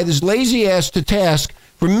guy, this lazy ass, to task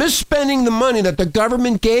for misspending the money that the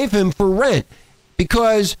government gave him for rent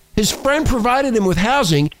because his friend provided him with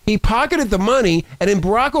housing. He pocketed the money, and in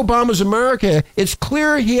Barack Obama's America, it's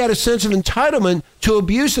clear he had a sense of entitlement to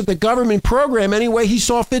abuse of the government program any way he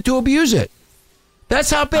saw fit to abuse it. That's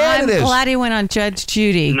how bad it is. I'm glad he went on Judge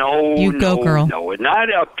Judy. No, girl. No, not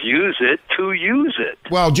abuse it, to use it.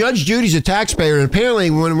 Well, Judge Judy's a taxpayer, and apparently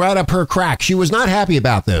went right up her crack. She was not happy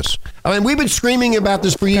about this. I mean, we've been screaming about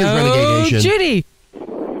this for years, Renegade Nation. Judy.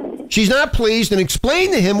 She's not pleased and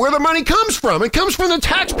explained to him where the money comes from. It comes from the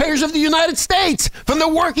taxpayers of the United States, from the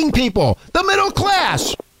working people, the middle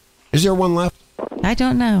class. Is there one left? I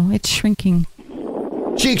don't know. It's shrinking.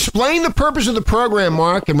 She explained the purpose of the program,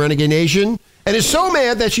 Mark, and Renegade Nation, and is so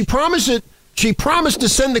mad that she promised to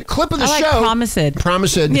send the clip of the show. Promised. Yeah.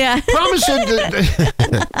 Promised to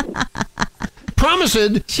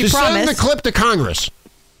send the clip to Congress.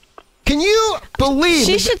 Can you believe?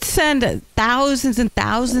 She should send thousands and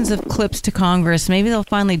thousands of clips to Congress. Maybe they'll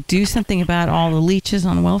finally do something about all the leeches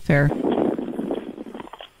on welfare.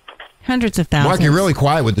 Hundreds of thousands. Mark, you're really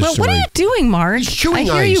quiet with this story. What are you doing, Mark? He's chewing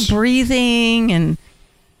I hear ice. you breathing and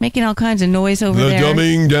making all kinds of noise over there. The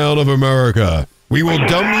dumbing down of America. We will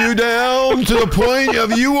dumb you down to the point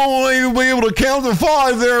of you won't even be able to count to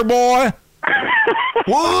 5 there, boy.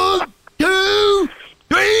 1, 2,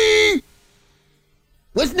 3.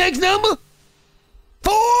 What's the next number?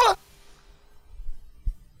 4.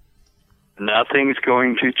 Nothing's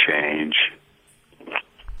going to change.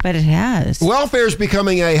 But it has. Welfare is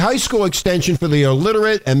becoming a high school extension for the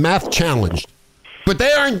illiterate and math challenged. But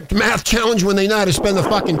they aren't math challenged when they know how to spend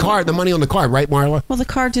the money on the card, right, Marla? Well, the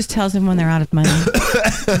card just tells them when they're out of money.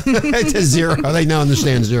 It's a zero. They now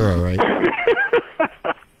understand zero, right?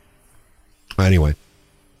 Anyway,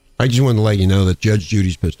 I just wanted to let you know that Judge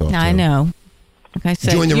Judy's pissed off. I know. Like I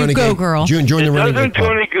said, go, girl. Join the It Renegade doesn't do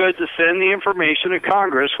Club. any good to send the information to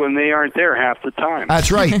Congress when they aren't there half the time.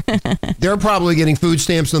 That's right. They're probably getting food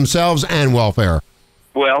stamps themselves and welfare.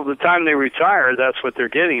 Well, the time they retire, that's what they're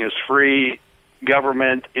getting is free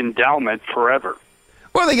government endowment forever.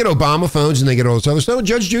 Well, they get Obama phones and they get all this other stuff.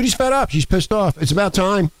 Judge Judy's fed up. She's pissed off. It's about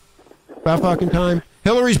time. About fucking time.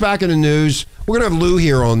 Hillary's back in the news. We're going to have Lou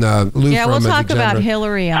here on Lou. Yeah, from we'll talk Executive. about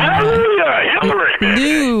Hillary on Hallelujah, Hillary.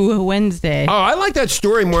 Lou Wednesday. Oh, I like that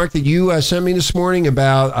story, Mark, that you sent me this morning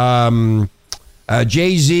about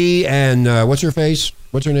Jay-Z and what's her face?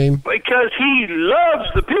 What's her name? Because he loves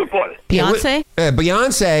the people. Beyonce?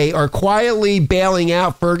 Beyonce are quietly bailing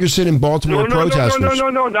out Ferguson and Baltimore protesters.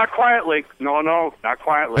 No, not quietly. No, not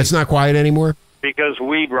quietly. It's not quiet anymore? Because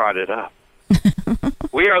we brought it up.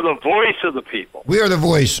 We are the voice of the people. We are the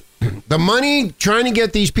voice. The money trying to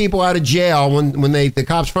get these people out of jail when the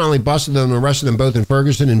cops finally busted them and arrested them both in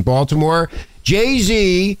Ferguson and Baltimore.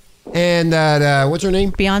 Jay-Z and what's her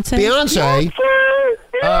name? Beyonce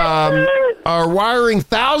are wiring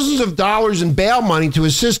thousands of dollars in bail money to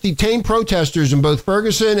assist detained protesters in both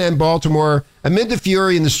Ferguson and Baltimore amid the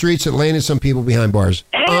fury in the streets that landed some people behind bars.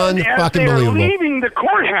 And as they're Unfucking-believable. leaving the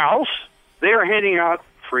courthouse, they are handing out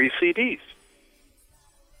free CDs.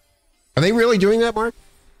 Are they really doing that, Mark?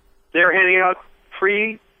 They're handing out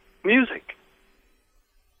free music.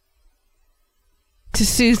 To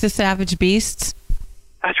soothe the savage beasts?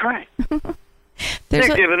 That's right. They're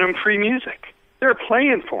giving them free music. They're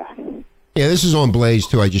playing for them. Yeah, this is on Blaze,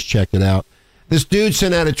 too. I just checked it out. This dude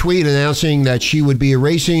sent out a tweet announcing that she would be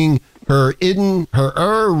erasing her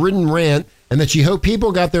ridden rant, and that she hoped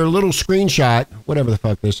people got their little screenshot, whatever the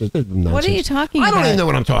fuck this is. This is nonsense. What are you talking about? I don't even know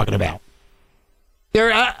what I'm talking about.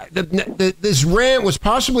 This rant was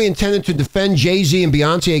possibly intended to defend Jay-Z and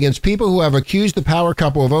Beyonce against people who have accused the power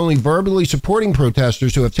couple of only verbally supporting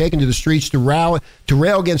protesters who have taken to the streets to rail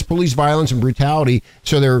against police violence and brutality.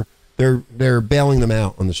 So they're bailing them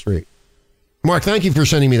out on the street. Mark, thank you for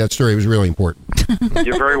sending me that story. It was really important.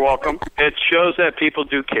 You're very welcome. It shows that people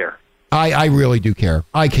do care. I really do care.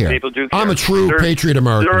 I care. People do care. I'm a true patriot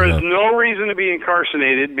American. There is no reason to be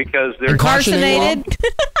incarcerated because they're Incarcerated?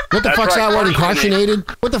 What the fuck's that word? Incarcerated?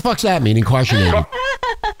 What the fuck's that mean? Incarcerated?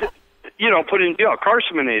 Put in jail.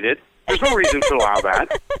 Carcerated. There's no reason to allow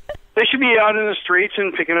that. They should be out in the streets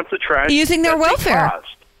and picking up the trash. Using their welfare.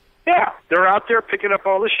 Yeah, they're out there picking up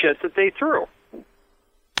all the shit that they threw.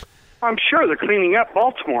 I'm sure they're cleaning up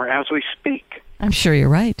Baltimore as we speak. I'm sure you're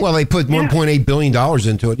right. Well, they put $1.8 billion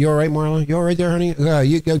into it. You all right, Marla? You all right there, honey?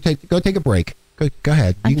 You go take a break. Go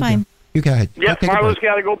ahead. I'm fine. You go ahead. Yeah, Marla's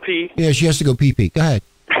got to go pee. Yeah, she has to go pee. Go ahead.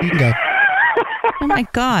 You can go. Oh my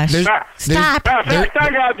gosh! Stop! I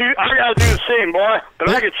gotta do the same, boy. But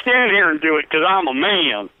I could stand here and do it because I'm a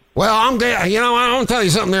man. Well, I'm glad. I want to tell you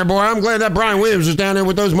something there, boy. I'm glad that Brian Williams is down there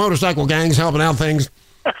with those motorcycle gangs helping out things.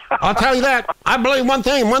 I'll tell you that. I believe one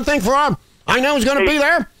thing for him. I know he's going to be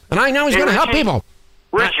there, and I know he's going to help people.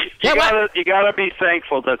 Rich, you gotta be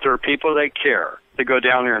thankful that there are people that care to go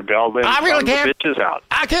down there and bail them. I really care. Bitches out.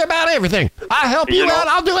 I care about everything. I help you out.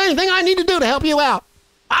 I'll do anything I need to do to help you out.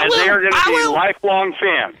 They are going to be lifelong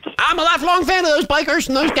fans. I'm a lifelong fan of those bikers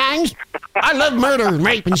and those gangs. I love murder and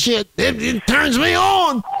rape and shit. It turns me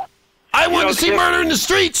on. I want to see murder in the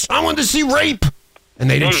streets. I want to see rape. And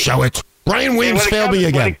they didn't show it. Brian Williams failed me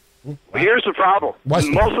again. Here's the problem. Most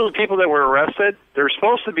of the people that were arrested, they're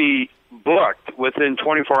supposed to be booked within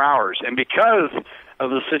 24 hours. And because of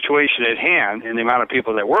the situation at hand and the amount of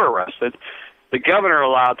people that were arrested, the governor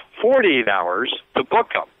allowed 48 hours to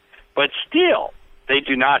book them. But still, they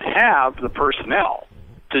do not have the personnel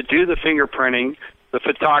to do the fingerprinting, the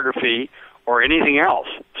photography, or anything else.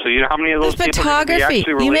 So you know how many of those people photography? Can be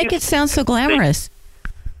actually released? You make it sound so glamorous.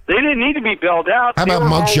 They didn't need to be bailed out. How about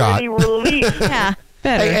mugshot? Yeah,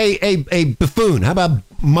 better. A buffoon. How about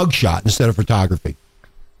mugshot instead of photography?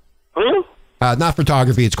 Who? Not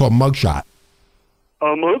photography. It's called mugshot. A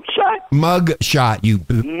mugshot? Mugshot. You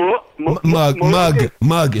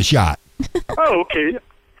mugshot. Oh, okay.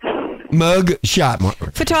 Mug shot.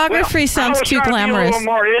 Photography sounds too glamorous. I was trying to be a little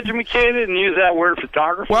more educated and use that word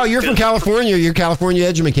photography. Well, you're from California. You're California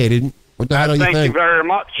educated. What the hell do you think? Thank you very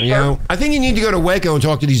much, sir. I think you need to go to Waco and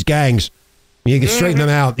talk to these gangs. You can straighten them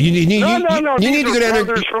out. You need to go down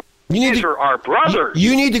there. These are our brothers.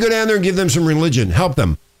 You need to go down there and give them some religion. Help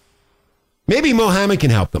them. Maybe Mohammed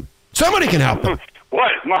can help them. Somebody can help them.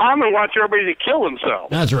 What? Muhammad wants everybody to kill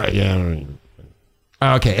themselves. That's right. Yeah.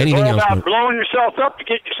 Okay, anything else? About blowing yourself up to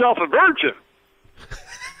get yourself a virgin.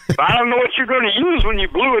 I don't know what you're going to use when you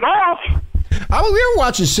blew it off. We were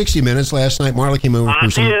watching 60 Minutes last night. Marla came over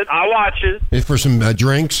I watched it. For some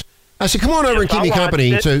drinks. I said, come on over and keep me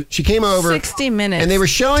company. So she came over. 60 Minutes. And they were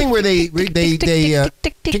showing where they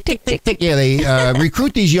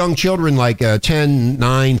recruit these young children like 10,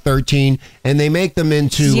 9, 13, and they make them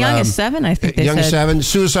into... As young as 7, I think they young said. Young 7,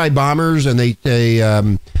 suicide bombers, and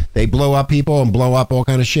they blow up people and blow up all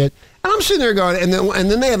kind of shit. And I'm sitting there going, and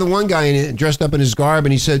then they have the one guy dressed up in his garb,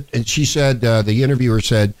 and she said, the interviewer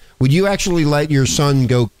said, would you actually let your son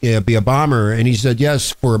go be a bomber? And he said, yes,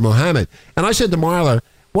 for Mohammed. And I said to Marla,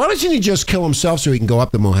 why doesn't he just kill himself so he can go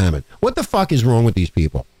up to Mohammed? What the fuck is wrong with these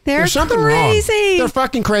people? There's something crazy. Wrong. They're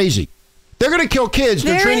fucking crazy. They're going to kill kids.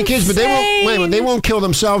 They're training kids, but they won't kill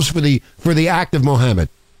themselves for the act of Mohammed.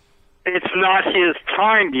 It's not his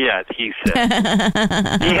time yet, he said.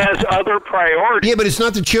 He has other priorities. Yeah, but it's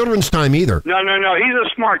not the children's time either. No. He's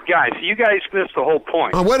a smart guy. So you guys missed the whole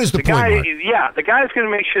point. What is the point, Mark? Yeah, the guy's going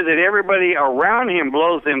to make sure that everybody around him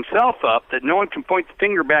blows himself up, that no one can point the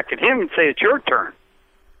finger back at him and say, it's your turn.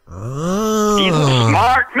 Oh. He's a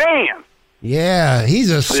smart man. Yeah, he's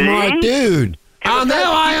a smart dude. Now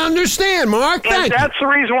I understand, Mark. Thank you. That's the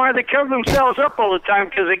reason why they cover themselves up all the time,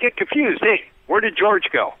 because they get confused. Hey, where did George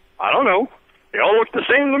go? I don't know. They all look the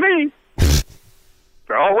same to me.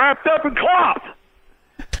 They're all wrapped up in cloth.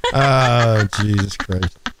 Oh, Jesus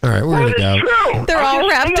Christ. All right, we're going to go. True. They're all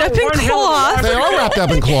wrapped up in cloth. They are wrapped up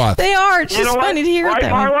in cloth. They are. It's just funny to hear that.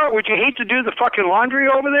 Right, Marla? Would you hate to do the fucking laundry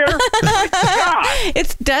over there? God.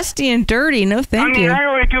 It's dusty and dirty. No, thank you. I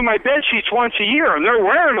only do my bed sheets once a year, and they're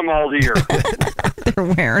wearing them all year. They're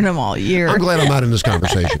wearing them all year. I'm glad I'm not in this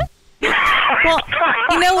conversation. Well,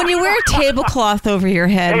 when you wear a tablecloth over your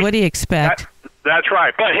head, what do you expect? That's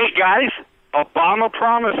right. But hey, guys, Obama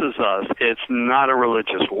promises us it's not a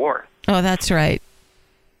religious war. Oh, that's right.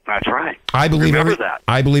 That's right. I believe that.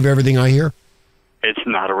 I believe everything I hear. It's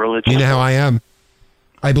not a religious You know how war. I am.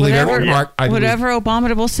 I believe whatever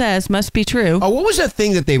Abominable says must be true. Oh, what was that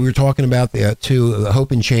thing that they were talking about too?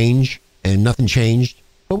 Hope and change, and nothing changed.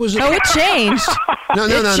 What was it? Oh, it changed. No.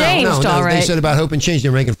 All right. They said about hope and change. They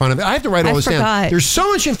were making fun of it. I have to write all this down. There's so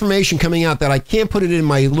much information coming out that I can't put it in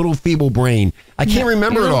my little feeble brain. I can't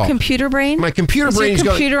remember it all. Computer brain. My computer brain is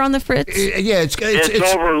going. Computer on the fritz. Yeah, it's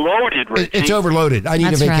overloaded. Richie. It's overloaded. I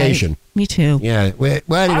need a vacation. Right. Me too. Yeah. Well,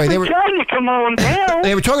 anyway, they were trying to come on down.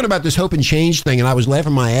 They were talking about this hope and change thing, and I was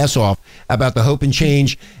laughing my ass off about the hope and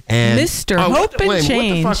change and Mr. Hope and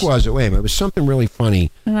Change. What the fuck was it? Wait a minute. It was something really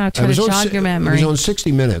funny. I'll try to jog your memory. It was on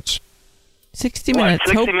 60 Minutes. 60 Minutes.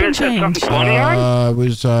 60 Hope minutes and Change. It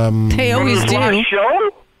was. They always do.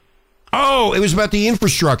 Show? Oh, it was about the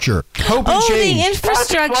infrastructure. Hope and change. The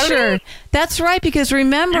infrastructure. That's right, because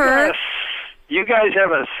remember. You guys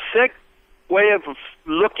have a sick way of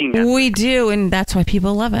looking at it. We do, and that's why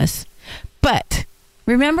people love us. But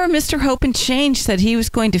remember, Mr. Hope and Change said he was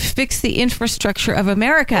going to fix the infrastructure of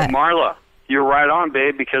America. Oh, Marla, you're right on,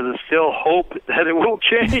 babe, because it's still hope that it will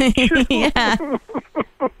change. Yeah.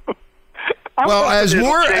 Well,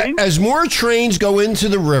 as more trains go into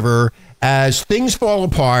the river, as things fall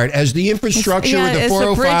apart, as the infrastructure with the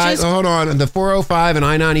 405, the 405 and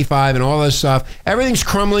I-95 and all this stuff, everything's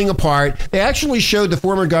crumbling apart. They actually showed the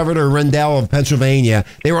former governor Rendell of Pennsylvania.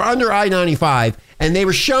 They were under I-95, and they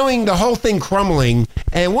were showing the whole thing crumbling.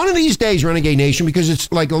 And one of these days, Renegade Nation, because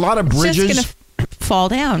it's like a lot of bridges. It's just going to fall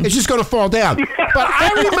down. It's just going to fall down. But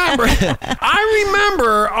I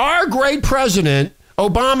remember our great president,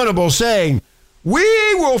 Abominable, saying, "We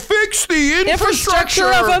will fix the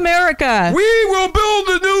infrastructure of America. We will build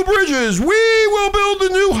the new bridges. We will build the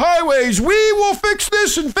new highways. We will fix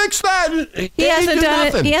this and fix that." He hasn't done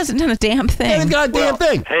it. He hasn't done a damn thing. He hasn't got a damn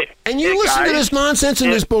thing. Hey, and you listen to this nonsense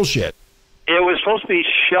and this bullshit. It was supposed to be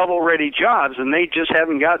shovel-ready jobs, and they just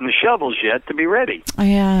haven't gotten the shovels yet to be ready. Oh,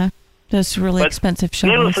 yeah. Those really expensive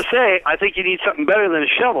shovels. Needless to say, I think you need something better than a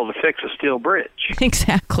shovel to fix a steel bridge.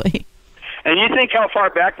 Exactly. And you think how far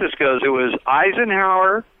back this goes. It was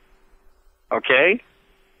Eisenhower, okay,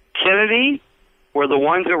 Kennedy were the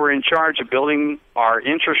ones that were in charge of building our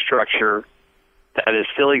infrastructure that is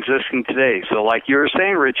still existing today. So like you were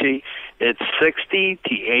saying, Richie, it's 60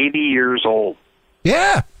 to 80 years old.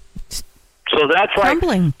 Yeah. So that's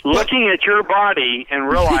Crumbling. Like looking at your body and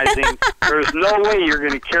realizing there's no way you're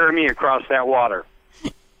going to carry me across that water.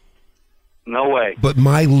 No way. But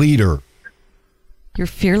my leader... Your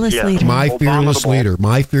fearless leader. My fearless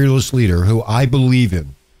leader, who I believe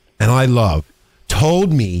in and I love,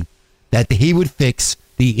 told me that he would fix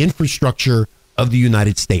the infrastructure of the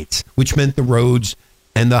United States, which meant the roads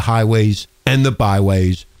and the highways and the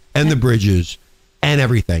byways and the bridges and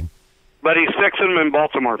everything. But he's fixing them in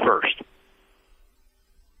Baltimore first.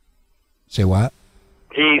 Say what?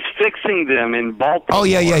 He's fixing them in Baltimore. Oh,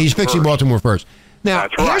 yeah, he's fixing Baltimore first. Now,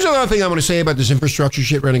 here's another thing I'm going to say about this infrastructure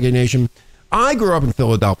shit, Renegade Nation. I grew up in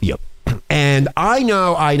Philadelphia, and I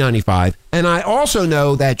know I-95, and I also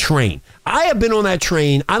know that train. I have been on that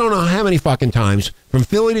train, I don't know how many fucking times, from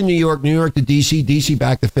Philly to New York to D.C., D.C.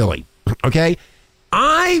 back to Philly, okay?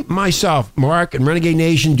 I, myself, Mark, and Renegade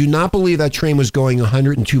Nation, do not believe that train was going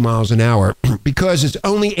 102 miles an hour because it's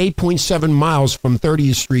only 8.7 miles from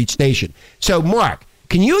 30th Street Station. So, Mark,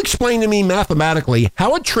 can you explain to me mathematically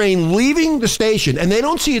how a train leaving the station, and they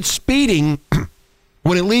don't see it speeding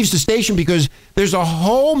when it leaves the station because there's a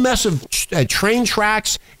whole mess of train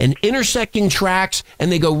tracks and intersecting tracks,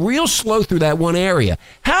 and they go real slow through that one area.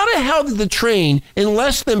 How the hell did the train, in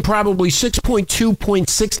less than probably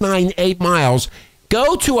 6.698 miles,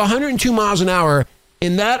 go to 102 miles an hour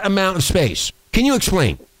in that amount of space? Can you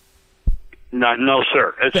explain? No,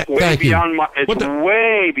 sir. It's way beyond my. It's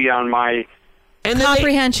way beyond my.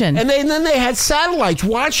 Comprehension. And then they had satellites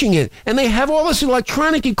watching it, and they have all this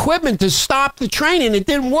electronic equipment to stop the train, and it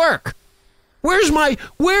didn't work. Where's my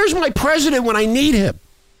president when I need him?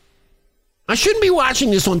 I shouldn't be watching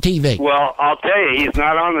this on TV. Well, I'll tell you, he's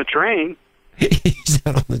not on the train. He's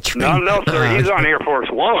not on the train. No, sir. He's on Air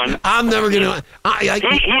Force One. I'm never going to... He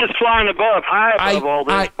is flying high above all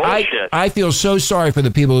this bullshit. I feel so sorry for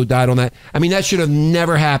the people who died on that. I mean, that should have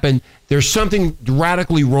never happened. There's something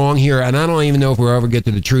radically wrong here, and I don't even know if we'll ever get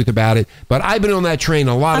to the truth about it. But I've been on that train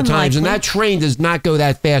a lot of times, and that train does not go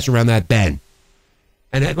that fast around that bend.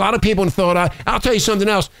 And a lot of people in Philadelphia... I'll tell you something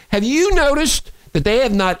else. Have you noticed that they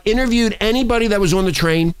have not interviewed anybody that was on the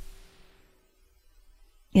train?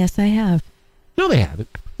 Yes, I have. No, they haven't.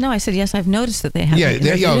 No, I said, yes, I've noticed that they haven't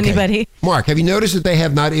interviewed okay. anybody. Mark, have you noticed that they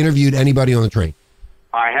have not interviewed anybody on the train?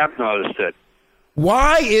 I have noticed it.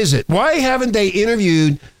 Why is it? Why haven't they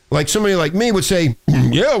interviewed, like somebody like me would say,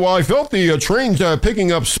 yeah, well, I felt the train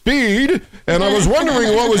picking up speed, and I was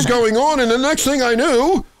wondering what was going on, and the next thing I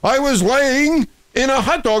knew, I was laying in a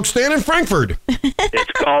hot dog stand in Frankfurt.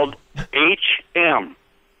 It's called HM.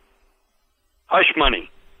 Hush money.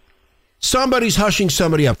 Somebody's hushing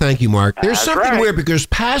somebody up. Thank you, Mark. There's That's something right. weird because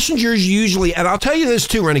passengers usually, and I'll tell you this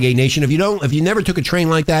too, Renegade Nation, if you never took a train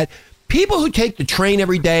like that, people who take the train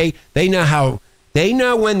every day, they know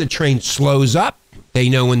when the train slows up. They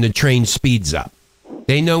know when the train speeds up.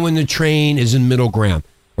 They know when the train is in middle ground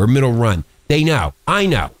or middle run. They know. I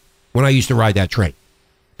know when I used to ride that train.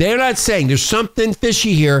 They're not saying there's something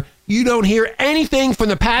fishy here. You don't hear anything from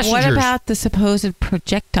the passengers. What about the supposed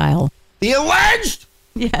projectile? The alleged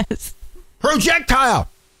Yes. projectile.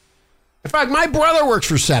 In fact, my brother works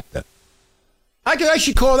for SEPTA. I could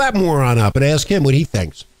actually call that moron up and ask him what he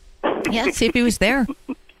thinks. Yeah, see if he was there.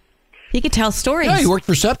 He could tell stories. Yeah, he worked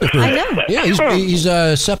for SEPTA. I know. Yeah, he's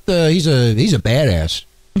SEPTA. He's a badass.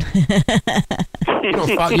 You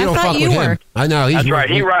don't fuck you with were. him. I know. He's That's right.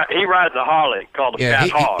 He rides a Harley called the Fat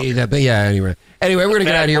Hog. Anyway, we're gonna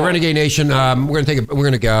get out of here. Renegade Nation. We're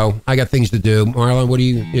gonna go. I got things to do. Marlon, what are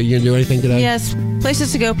you gonna do anything today? Yes,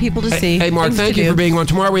 places to go, people to see. Hey, Mark, things thank to you do. for being on.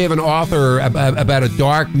 Tomorrow we have an author about a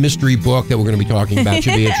dark mystery book that we're going to be talking about.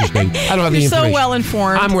 Should be interesting. I don't have the You're information. so well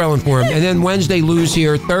informed. I'm well informed. And then Wednesday, Lou's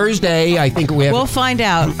here. Thursday, I think we have. We'll find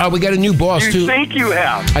out. We got a new boss You too. think you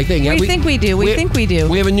have? I think. We think we do. We think we do.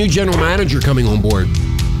 We have a new general manager coming on board.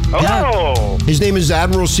 Oh. His name is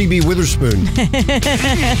Admiral C.B. Witherspoon.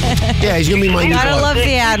 Yeah, he's going to be my new Gotta boss. love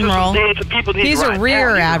the Admiral. He's He's a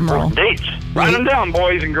rear admiral. Dates. Write them down,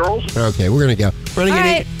 boys and girls. Okay, we're going to go.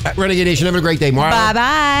 Renegade Nation, have a great day. Marlon.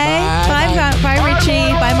 Bye-bye. Bye, Richie.